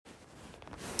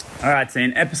All right, so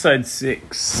in episode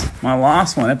 6, my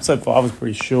last one, episode 5 was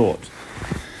pretty short.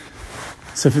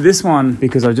 So for this one,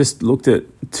 because I just looked at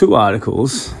 2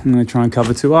 articles, I'm going to try and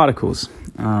cover 2 articles.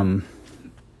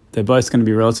 They're both going to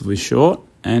be relatively short,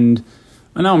 and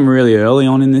I know I'm really early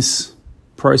on in this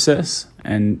process,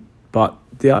 but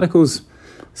the articles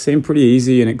seem pretty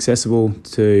easy and accessible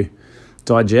to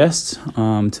digest.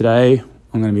 Today,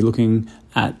 I'm going to be looking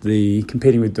at the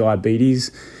Competing with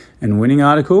Diabetes and Winning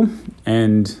article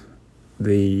and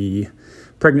the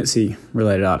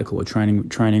pregnancy-related article, or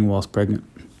training whilst pregnant.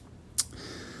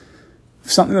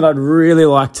 Something that I'd really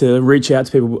like to reach out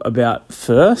to people about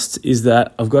first is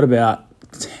that I've got about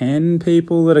 10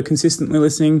 people that are consistently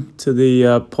listening to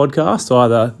the podcast.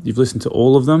 Either you've listened to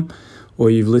all of them,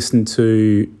 or you've listened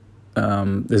to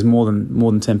there's more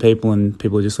than 10 people, and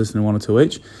people are just listening to 1 or 2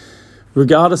 each.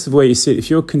 Regardless of where you sit, if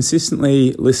you're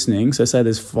consistently listening, so say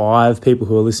there's 5 people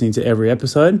who are listening to every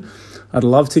episode, I'd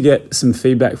love to get some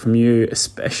feedback from you,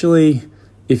 especially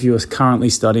if you're currently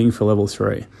studying for level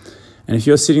 3. And if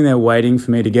you're sitting there waiting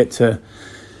for me to get to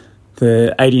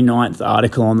the 89th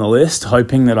article on the list,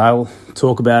 hoping that I'll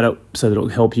talk about it so that it'll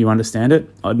help you understand it,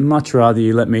 I'd much rather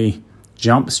you let me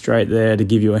jump straight there to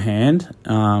give you a hand.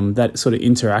 That sort of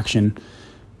interaction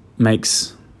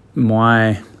makes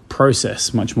my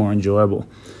process much more enjoyable.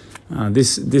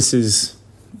 This is,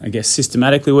 I guess,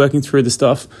 systematically working through the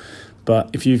stuff, but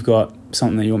if you've got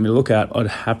something that you want me to look at, I'd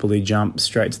happily jump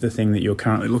straight to the thing that you're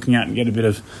currently looking at and get a bit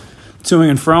of toing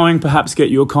and froing, perhaps get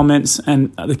your comments.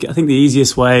 And I think the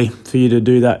easiest way for you to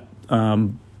do that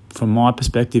from my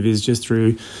perspective is just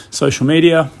through social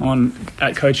media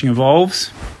at Coaching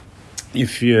Evolves.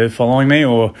 If you're following me,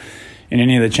 or in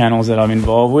any of the channels that I'm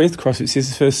involved with, CrossFit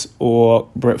Sisyphus or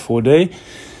Brett 4D,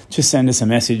 just send us a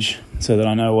message so that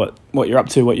I know what you're up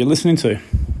to, what you're listening to,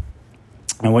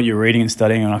 and what you're reading and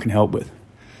studying, and I can help with.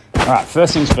 All right,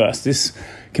 first things first, this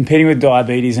Competing with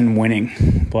Diabetes and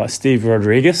Winning by Steve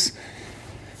Rodriguez.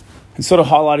 It sort of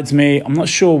highlighted to me, I'm not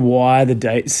sure why the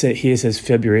date set here says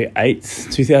February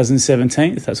 8th,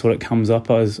 2017, if that's what it comes up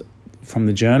as from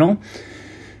the journal.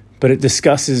 But it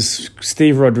discusses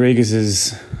Steve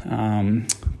Rodriguez's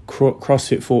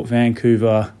CrossFit Fort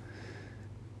Vancouver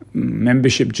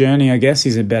membership journey, I guess.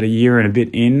 He's about a year and a bit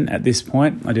in at this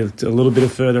point. I did a little bit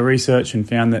of further research and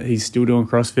found that he's still doing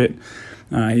CrossFit.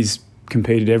 He's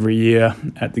competed every year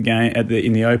at the game,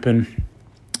 in the Open.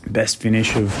 Best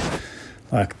finish of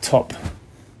like top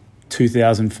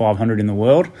 2,500 in the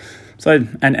world. So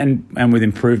and with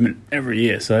improvement every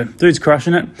year. So dude's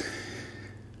crushing it.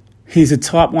 He's a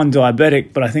type 1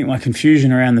 diabetic, but I think my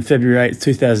confusion around the February 8th,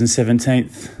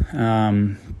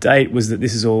 2017 date was that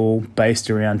this is all based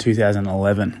around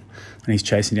 2011, and he's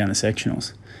chasing down the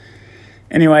sectionals.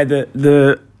 Anyway,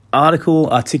 the article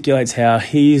articulates how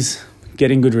he's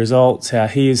getting good results, how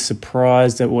he is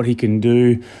surprised at what he can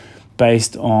do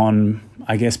based on,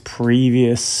 I guess,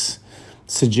 previous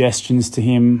suggestions to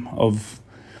him of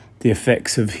the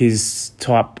effects of his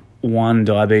type 1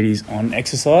 diabetes on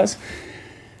exercise.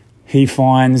 He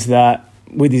finds that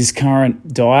with his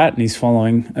current diet, and he's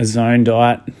following a zone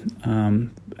diet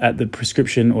at the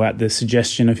prescription or at the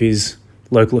suggestion of his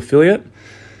local affiliate,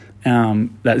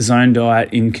 that zone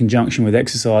diet in conjunction with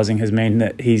exercising has meant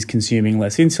that he's consuming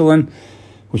less insulin,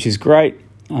 which is great,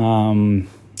 and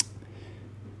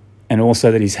also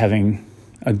that he's having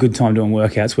a good time doing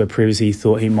workouts where previously he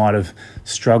thought he might have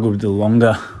struggled with the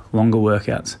longer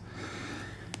workouts.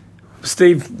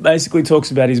 Steve basically talks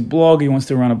about his blog. He wants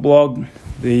to run a blog.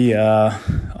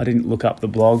 I didn't look up the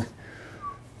blog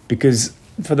because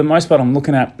for the most part I'm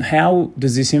looking at how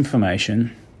does this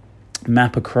information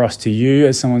map across to you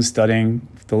as someone studying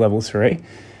the level 3,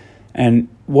 and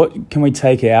what can we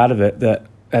take out of it that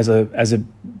as a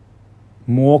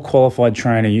more qualified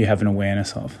trainer you have an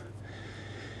awareness of.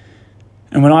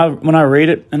 And when I read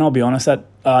it, and I'll be honest, that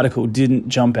article didn't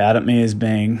jump out at me as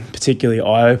being particularly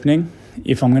eye-opening.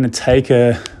 If I'm going to take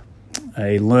a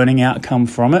learning outcome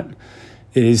from it,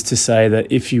 it is to say that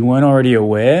if you weren't already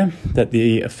aware that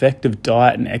the effect of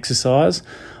diet and exercise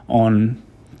on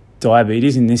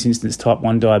diabetes, in this instance type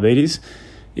 1 diabetes,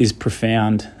 is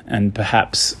profound and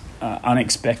perhaps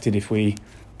unexpected if we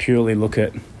purely look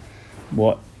at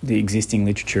what the existing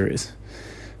literature is.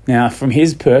 Now, from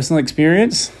his personal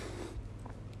experience,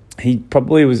 he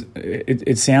probably was,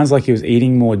 it sounds like he was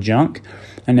eating more junk,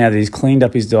 and now that he's cleaned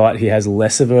up his diet, he has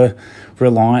less of a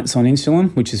reliance on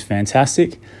insulin, which is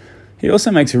fantastic. He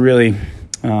also makes a really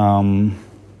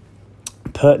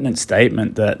pertinent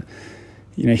statement that,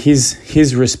 you know,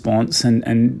 his response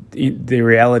and the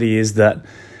reality is that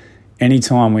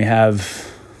anytime we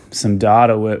have some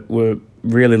data, we're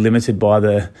really limited by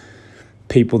the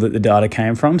people that the data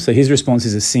came from. So his response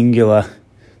is a singular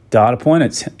data point.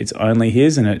 It's only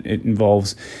his, and it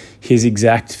involves his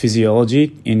exact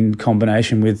physiology in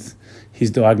combination with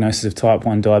his diagnosis of type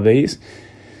 1 diabetes.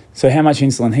 So how much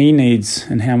insulin he needs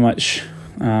and how much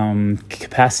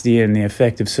capacity and the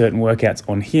effect of certain workouts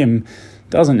on him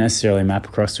doesn't necessarily map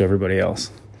across to everybody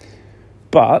else.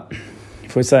 But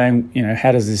if we're saying,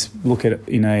 how does this look at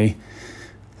in a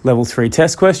level 3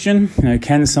 test question?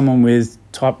 Can someone with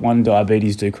type 1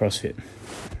 diabetes do CrossFit?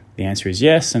 The answer is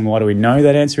yes. And why do we know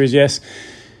that answer is yes?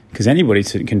 Because anybody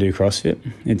can do CrossFit.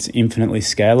 It's infinitely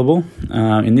scalable.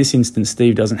 In this instance,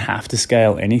 Steve doesn't have to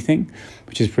scale anything,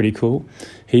 which is pretty cool.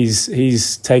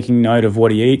 He's taking note of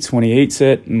what he eats when he eats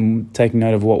it, and taking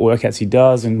note of what workouts he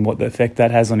does and what the effect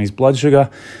that has on his blood sugar.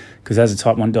 Because as a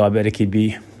type 1 diabetic, he'd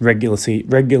be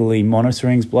regularly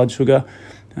monitoring his blood sugar,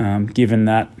 given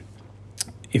that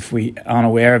if we aren't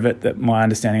aware of it, that my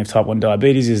understanding of type 1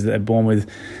 diabetes is that they're born with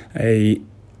a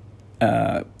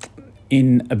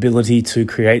inability to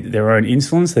create their own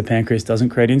insulin. So their pancreas doesn't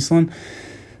create insulin.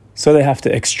 So they have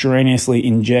to extraneously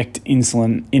inject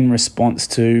insulin in response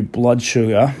to blood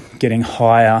sugar getting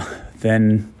higher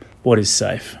than what is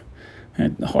safe.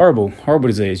 And horrible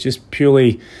disease, just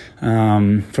purely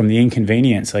from the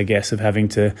inconvenience, I guess, of having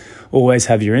to always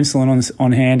have your insulin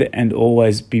on hand and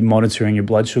always be monitoring your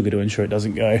blood sugar to ensure it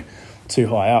doesn't go too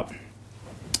high up.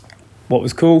 What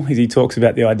was cool is he talks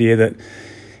about the idea that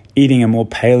eating a more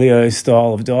paleo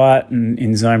style of diet and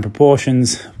in zone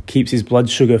proportions keeps his blood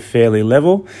sugar fairly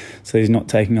level, so he's not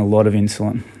taking a lot of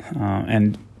insulin.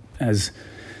 And as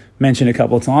mentioned a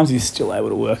couple of times, he's still able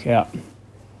to work out.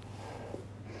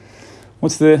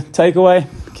 What's the takeaway?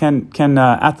 Can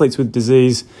athletes with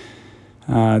disease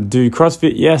do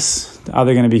CrossFit? Yes. Are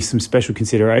there going to be some special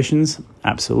considerations?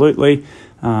 Absolutely.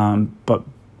 But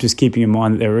just keeping in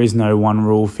mind that there is no one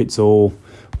rule fits all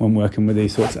when working with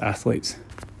these sorts of athletes.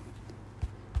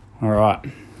 All right.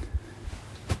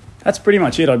 That's pretty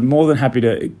much it. I'm more than happy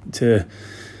to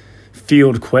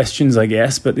field questions, I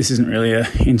guess, but this isn't really an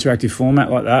interactive format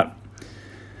like that.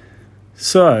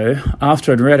 So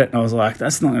after I'd read it, I was like,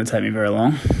 that's not going to take me very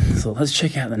long. So let's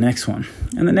check out the next one.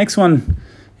 And the next one,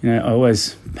 I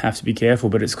always have to be careful,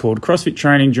 but it's called CrossFit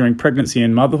Training During Pregnancy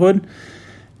and Motherhood.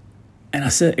 And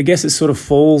I guess it sort of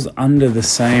falls under the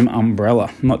same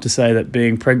umbrella. Not to say that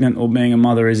being pregnant or being a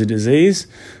mother is a disease.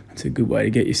 It's a good way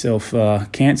to get yourself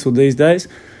cancelled these days.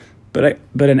 But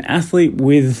an athlete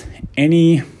with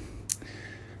any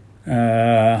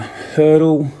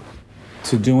hurdle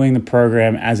to doing the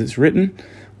program as it's written,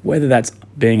 whether that's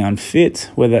being unfit,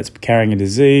 whether that's carrying a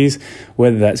disease,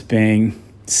 whether that's being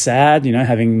sad,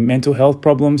 having mental health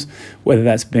problems, whether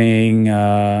that's being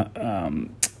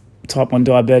type 1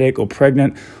 diabetic or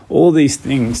pregnant, all these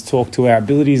things talk to our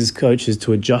abilities as coaches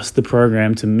to adjust the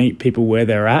program to meet people where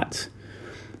they're at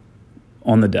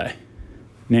on the day.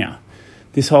 Now,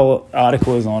 this whole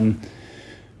article is on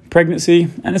pregnancy,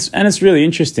 and it's really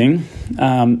interesting.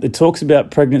 It talks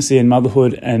about pregnancy and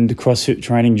motherhood and CrossFit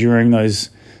training during those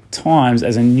times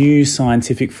as a new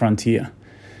scientific frontier.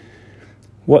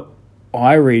 What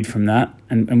I read from that,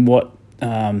 and what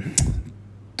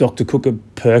Dr. Cooker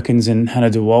Perkins and Hannah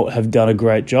DeWalt have done a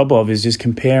great job of, is just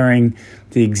comparing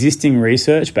the existing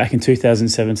research back in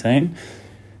 2017,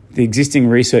 the existing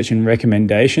research and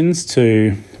recommendations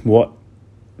to what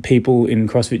people in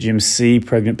CrossFit gyms see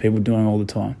pregnant people doing all the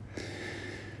time.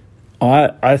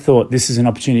 I thought this is an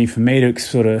opportunity for me to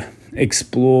sort of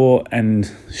explore and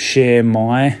share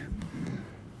my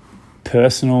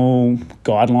personal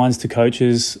guidelines to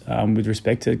coaches with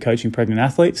respect to coaching pregnant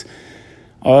athletes.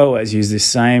 I always use this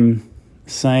same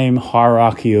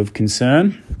hierarchy of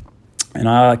concern, and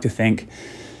I like to think,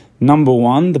 number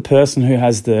one, the person who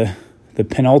has the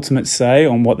penultimate say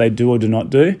on what they do or do not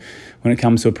do when it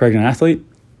comes to a pregnant athlete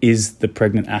is the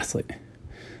pregnant athlete.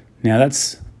 Now,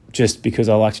 that's just because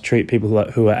I like to treat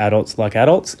people who are adults like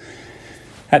adults.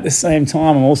 At the same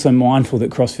time, I'm also mindful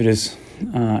that CrossFitters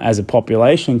as a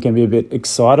population can be a bit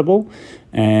excitable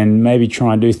and maybe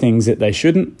try and do things that they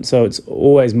shouldn't. So it's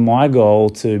always my goal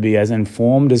to be as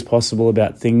informed as possible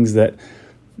about things that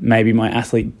maybe my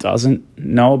athlete doesn't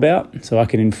know about, so I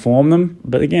can inform them.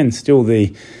 But again, still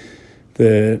the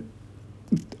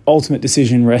ultimate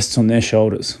decision rests on their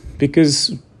shoulders,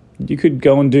 because you could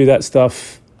go and do that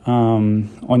stuff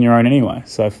on your own anyway.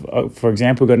 So, for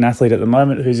example, we've got an athlete at the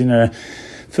moment who's in her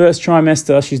first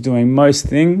trimester. She's doing most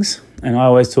things, and I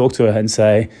always talk to her and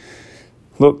say,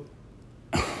 look,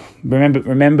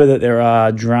 remember that there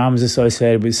are dramas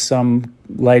associated with some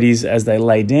ladies as they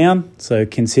lay down. So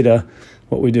consider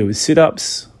what we do with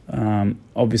sit-ups,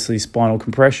 obviously spinal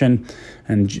compression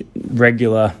and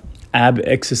regular ab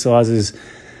exercises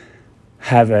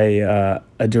have a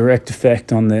direct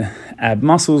effect on the ab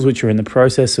muscles, which are in the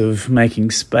process of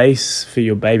making space for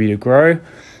your baby to grow.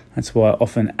 That's why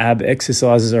often ab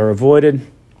exercises are avoided.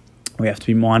 We have to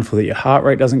be mindful that your heart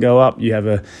rate doesn't go up. You have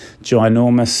a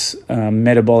ginormous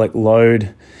metabolic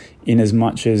load in as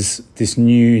much as this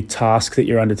new task that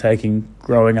you're undertaking,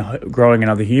 growing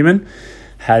another human,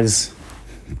 has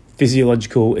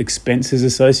physiological expenses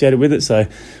associated with it. So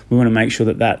we want to make sure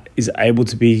that that is able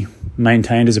to be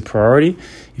maintained as a priority.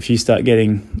 If you start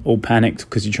getting all panicked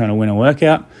because you're trying to win a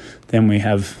workout, then we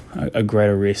have a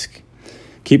greater risk.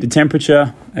 Keep the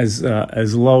temperature as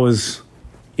low as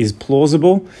is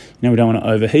plausible. We don't want to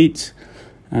overheat.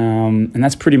 And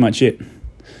that's pretty much it.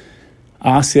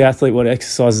 Ask the athlete what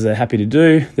exercises they're happy to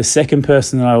do. The second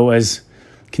person that I always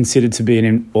consider to be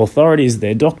an authority is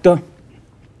their doctor.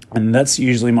 And that's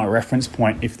usually my reference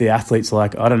point. If the athlete's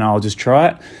like, I don't know, I'll just try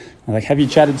it. I'm like, have you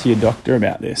chatted to your doctor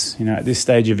about this? At this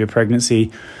stage of your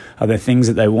pregnancy, are there things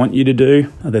that they want you to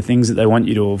do? Are there things that they want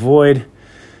you to avoid?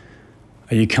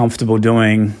 Are you comfortable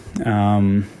doing,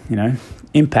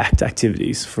 impact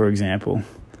activities, for example?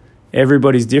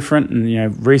 Everybody's different.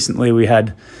 And, recently we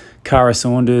had Cara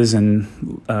Saunders and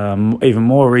even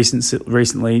more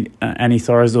recently, Annie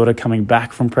Thorisdottir coming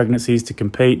back from pregnancies to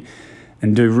compete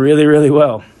and do really, really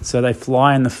well. So they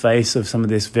fly in the face of some of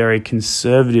this very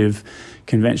conservative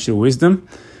conventional wisdom,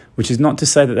 which is not to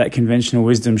say that conventional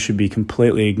wisdom should be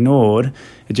completely ignored.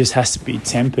 It just has to be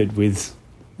tempered with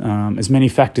as many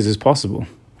factors as possible.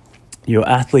 Your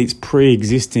athlete's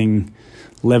pre-existing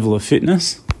level of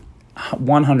fitness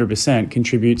 100%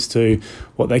 contributes to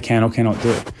what they can or cannot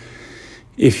do.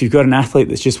 If you've got an athlete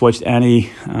that's just watched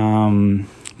Annie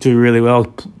do really well,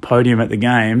 podium at the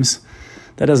games,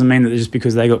 that doesn't mean that just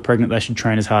because they got pregnant they should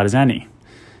train as hard as Annie.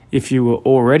 If you were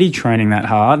already training that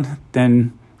hard,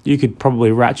 then you could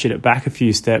probably ratchet it back a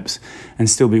few steps and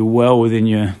still be well within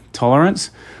your tolerance.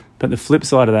 But the flip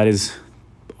side of that is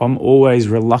I'm always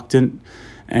reluctant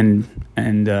and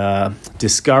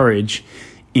discourage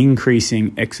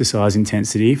increasing exercise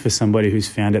intensity for somebody who's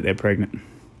found out they're pregnant.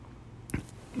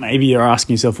 Maybe you're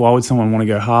asking yourself, why would someone want to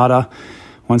go harder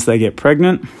once they get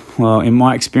pregnant? Well, in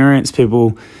my experience,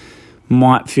 people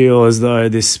might feel as though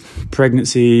this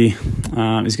pregnancy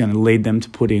is going to lead them to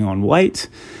putting on weight,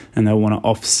 and they want to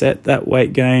offset that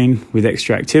weight gain with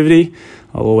extra activity.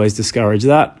 I'll always discourage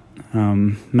that.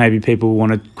 Maybe people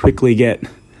want to quickly get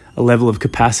a level of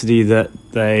capacity that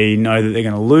they know that they're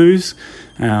going to lose.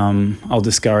 I'll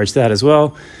discourage that as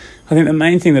well. I think the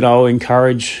main thing that I'll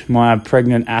encourage my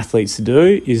pregnant athletes to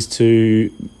do is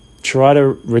to try to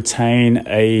retain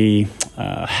a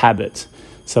habit.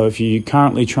 So if you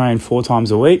currently train 4 times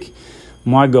a week,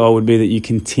 my goal would be that you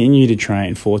continue to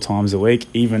train 4 times a week,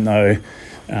 even though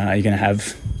you're going to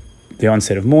have the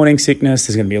onset of morning sickness.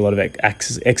 There's going to be a lot of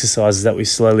exercises that we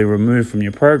slowly remove from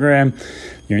your program.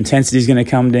 Your intensity is going to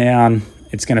come down.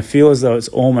 It's going to feel as though it's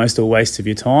almost a waste of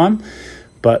your time.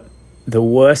 But the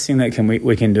worst thing that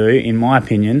we can do, in my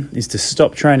opinion, is to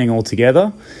stop training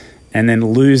altogether and then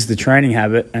lose the training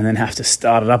habit and then have to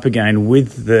start it up again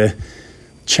with the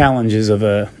challenges of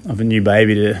a new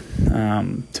baby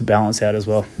to balance out as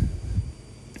well.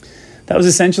 That was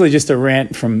essentially just a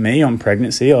rant from me on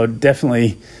pregnancy. I would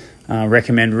definitely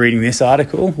recommend reading this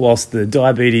article, whilst the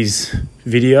diabetes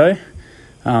video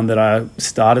that I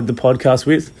started the podcast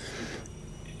with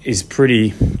is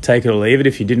pretty take it or leave it.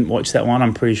 If you didn't watch that one,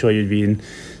 I'm pretty sure you'd be in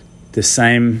the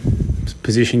same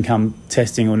position come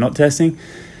testing or not testing.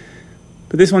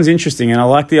 But this one's interesting, and I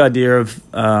like the idea of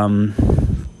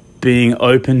being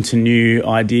open to new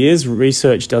ideas.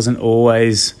 Research doesn't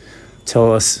always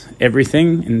tell us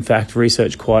everything. In fact,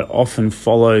 research quite often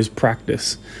follows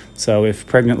practice. So if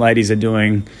pregnant ladies are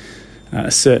doing a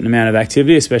certain amount of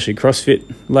activity, especially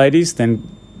CrossFit ladies, then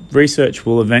research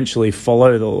will eventually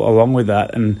follow along with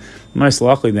that. And most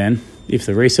likely then, if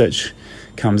the research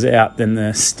comes out, then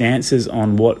the stances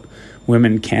on what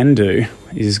women can do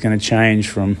is going to change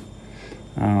from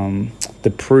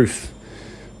the proof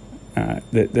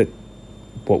that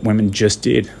what women just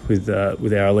did with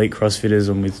our elite CrossFitters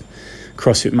and with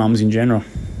CrossFit mums in general.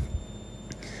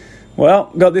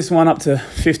 Well, got this one up to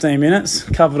 15 minutes,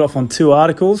 covered off on 2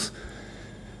 articles.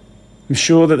 I'm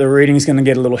sure that the reading is going to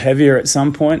get a little heavier at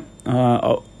some point.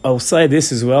 I'll say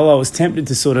this as well. I was tempted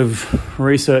to sort of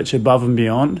research above and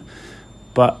beyond,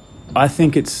 but I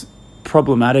think it's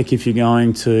problematic if you're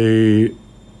going to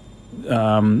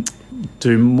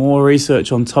do more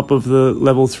research on top of the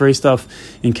level 3 stuff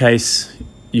in case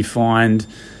you find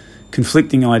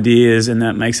conflicting ideas, and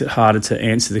that makes it harder to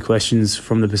answer the questions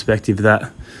from the perspective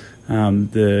that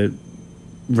the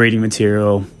reading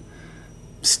material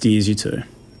steers you to.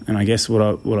 And I guess what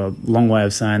a long way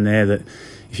of saying there, that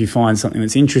if you find something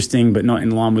that's interesting but not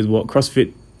in line with what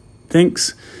CrossFit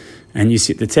thinks, and you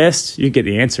sit the test, you get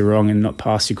the answer wrong and not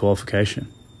pass your qualification.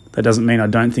 That doesn't mean I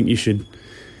don't think you should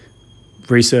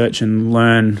research and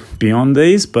learn beyond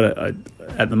these, but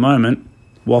at the moment,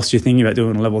 whilst you're thinking about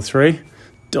doing a level 3,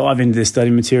 dive into this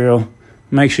study material,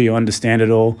 make sure you understand it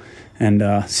all, and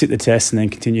sit the test, and then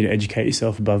continue to educate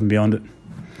yourself above and beyond it.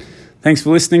 Thanks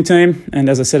for listening, team. And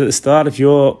as I said at the start, if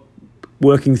you're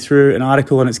working through an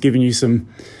article and it's giving you some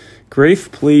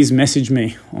grief, please message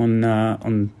me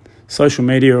on social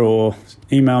media or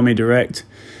email me direct,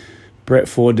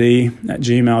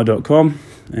 brett4d@gmail.com,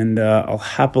 and I'll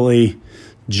happily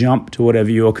jump to whatever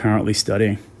you're currently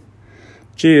studying.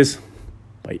 Cheers.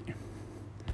 Bye.